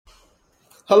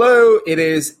Hello, it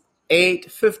is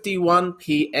 8:51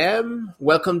 p.m.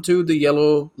 Welcome to the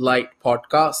Yellow Light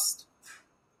Podcast.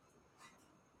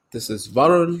 This is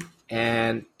Varun,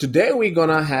 and today we're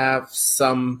gonna have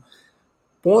some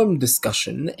poem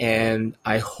discussion, and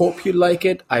I hope you like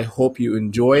it. I hope you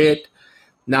enjoy it.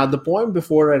 Now, the poem,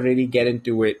 before I really get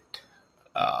into it,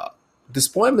 this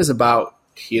poem is about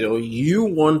you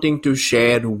wanting to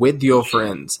share with your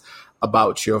friends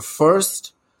about your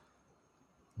first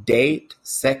date,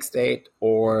 sex date,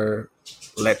 or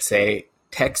let's say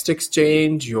text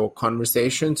exchange, your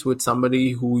conversations with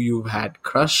somebody who you've had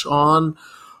crush on,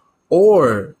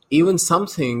 or even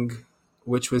something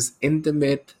which was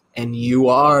intimate and you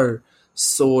are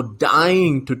so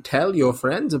dying to tell your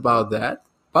friends about that,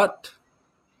 but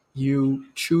you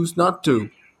choose not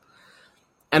to.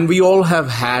 And we all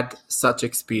have had such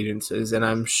experiences, and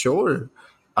I'm sure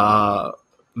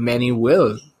many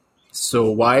will.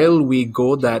 So while we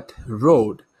go that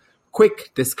road,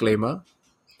 quick disclaimer,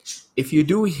 if you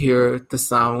do hear the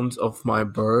sounds of my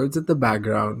birds at the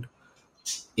background,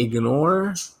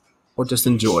 ignore or just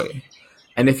enjoy.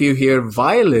 And if you hear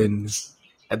violin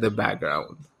at the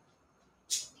background,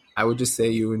 I would just say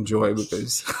you enjoy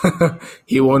because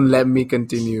he won't let me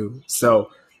continue.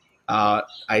 So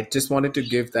I just wanted to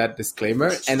give that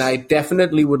disclaimer, and I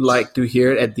definitely would like to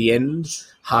hear at the end,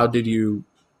 how did you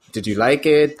like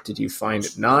it? Did you find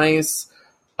it nice?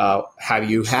 Have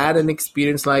you had an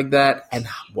experience like that? And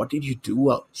what did you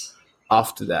do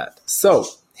after that? So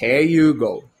here you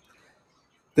go.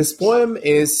 This poem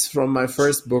is from my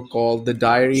first book called The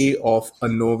Diary of a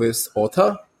Novice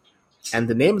Author. And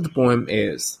the name of the poem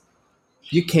is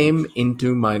You Came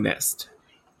Into My Nest.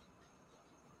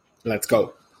 Let's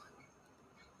go.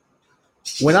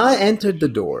 When I entered the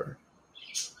door,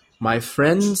 my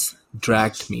friends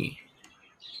dragged me,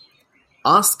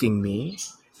 asking me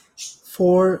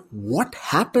for what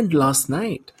happened last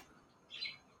night.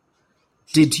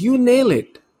 Did you nail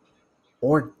it?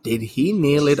 Or did he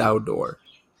nail it outdoor?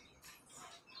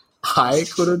 I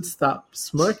couldn't stop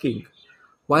smirking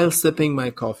while sipping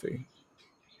my coffee,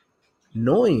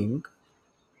 knowing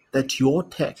that your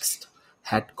text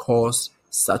had caused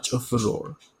such a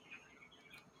furore.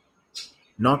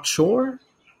 Not sure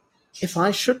if I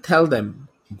should tell them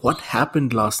what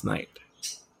happened last night,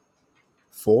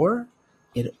 for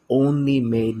it only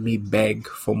made me beg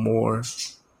for more.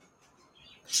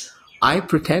 I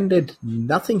pretended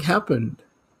nothing happened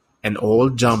and all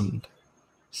jumped.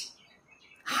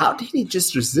 How did he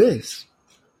just resist?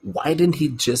 Why didn't he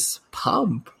just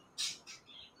pump?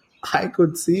 I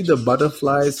could see the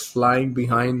butterflies flying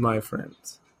behind my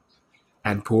friends.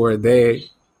 And poor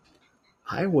they,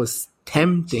 I was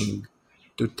tempting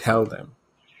to tell them.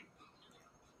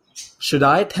 Should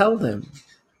I tell them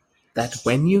that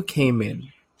when you came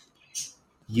in,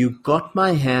 you got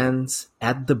my hands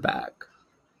at the back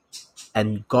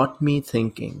and got me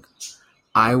thinking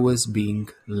I was being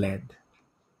led?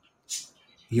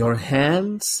 Your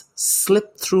hands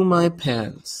slipped through my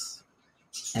pants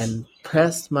and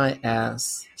pressed my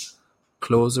ass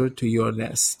closer to your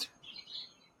nest.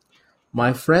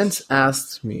 My friends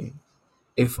asked me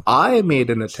if I made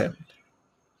an attempt,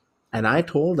 and I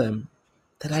told them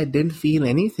that I didn't feel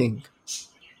anything.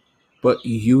 But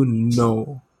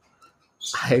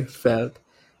I felt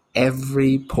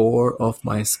every pore of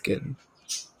my skin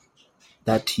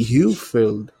that you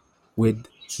filled with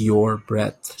your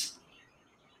breath.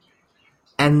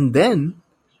 And then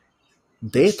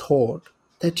they thought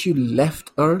that you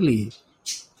left early,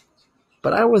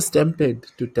 but I was tempted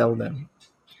to tell them.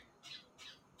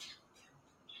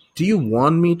 Do you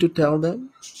want me to tell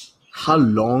them how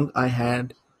long I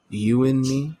had you in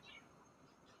me?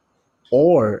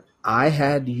 Or I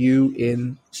had you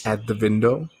in at the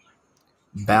window,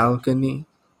 balcony,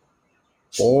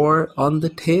 or on the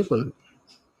table?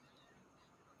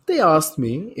 They asked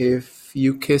me if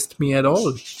you kissed me at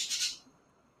all.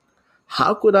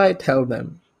 How could I tell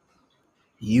them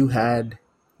you had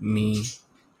me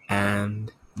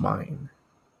and mine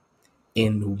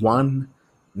in one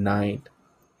night,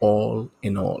 all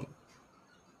in all?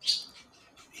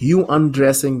 You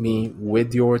undressing me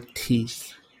with your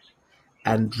teeth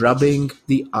and rubbing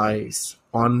the ice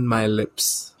on my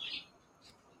lips,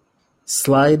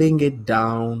 sliding it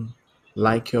down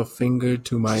like your finger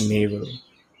to my navel,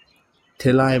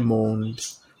 till I moaned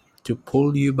to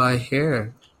pull you by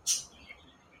hair.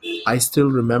 I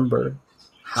still remember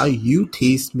how you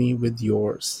teased me with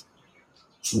yours,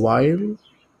 while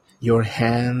your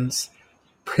hands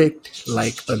pricked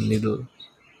like a needle.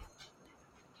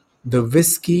 The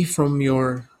whiskey from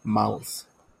your mouth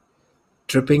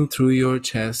dripping through your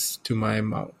chest to my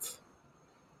mouth.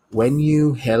 when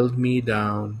you held me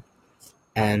down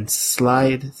and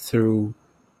slide through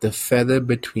the feather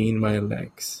between my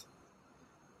legs,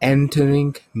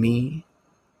 entering me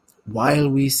while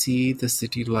we see the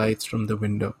city lights from the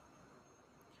window,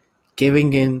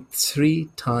 giving in 3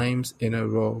 times in a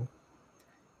row.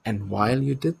 And while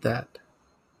you did that,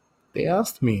 they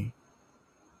asked me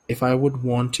if I would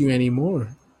want you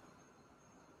anymore.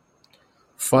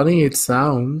 Funny it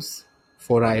sounds,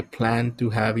 for I planned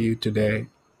to have you today.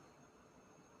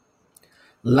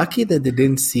 Lucky that they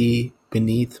didn't see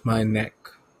beneath my neck.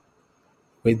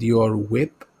 With your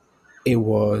whip, it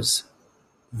was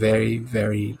very,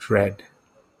 very red.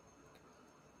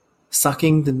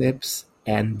 Sucking the nips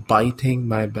and biting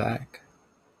my back.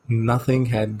 Nothing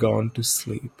had gone to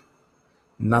sleep.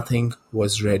 Nothing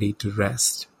was ready to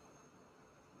rest.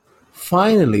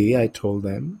 Finally, I told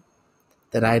them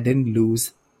that I didn't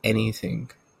lose anything.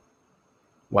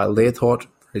 While they thought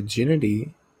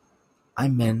virginity, I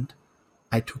meant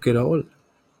I took it all,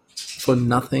 for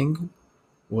nothing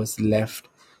was left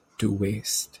to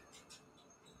waste.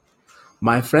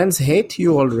 My friends hate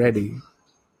you already,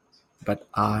 but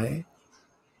I'm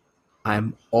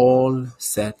all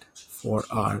set for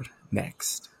our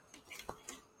next.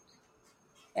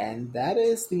 And that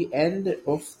is the end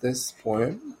of this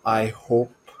poem. I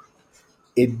hope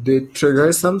it did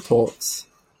trigger some thoughts.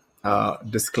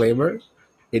 Disclaimer,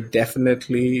 it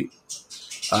definitely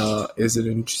is an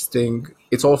interesting...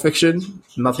 It's all fiction.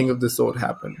 Nothing of the sort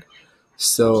happened.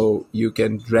 So you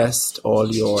can rest all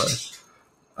your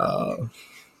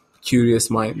curious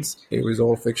minds. It was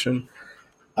all fiction.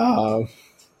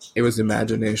 It was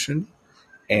imagination.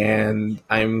 And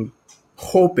I'm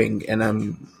hoping and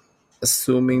I'm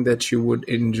assuming that you would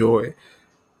enjoy,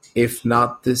 if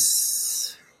not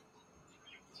this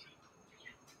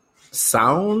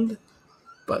sound,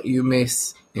 but you may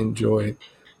enjoy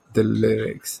the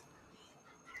lyrics.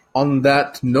 On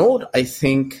that note, I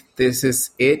think this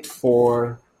is it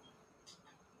for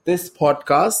this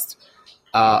podcast.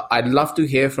 I'd love to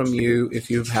hear from you if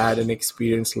you've had an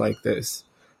experience like this.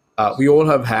 We all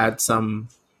have had some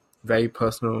very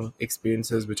personal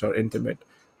experiences which are intimate,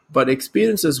 but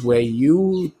experiences where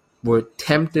you were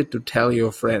tempted to tell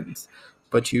your friends,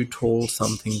 but you told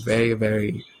something very,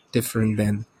 very different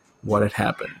than what had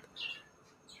happened.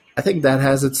 I think that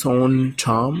has its own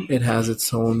charm. It has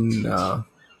its own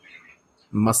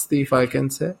musty, if I can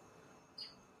say.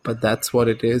 But that's what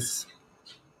it is.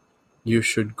 You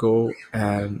should go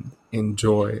and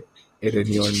enjoy it in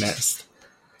your nest.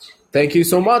 Thank you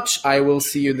so much. I will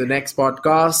see you in the next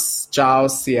podcast. Ciao,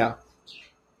 see ya.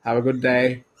 Have a good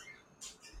day.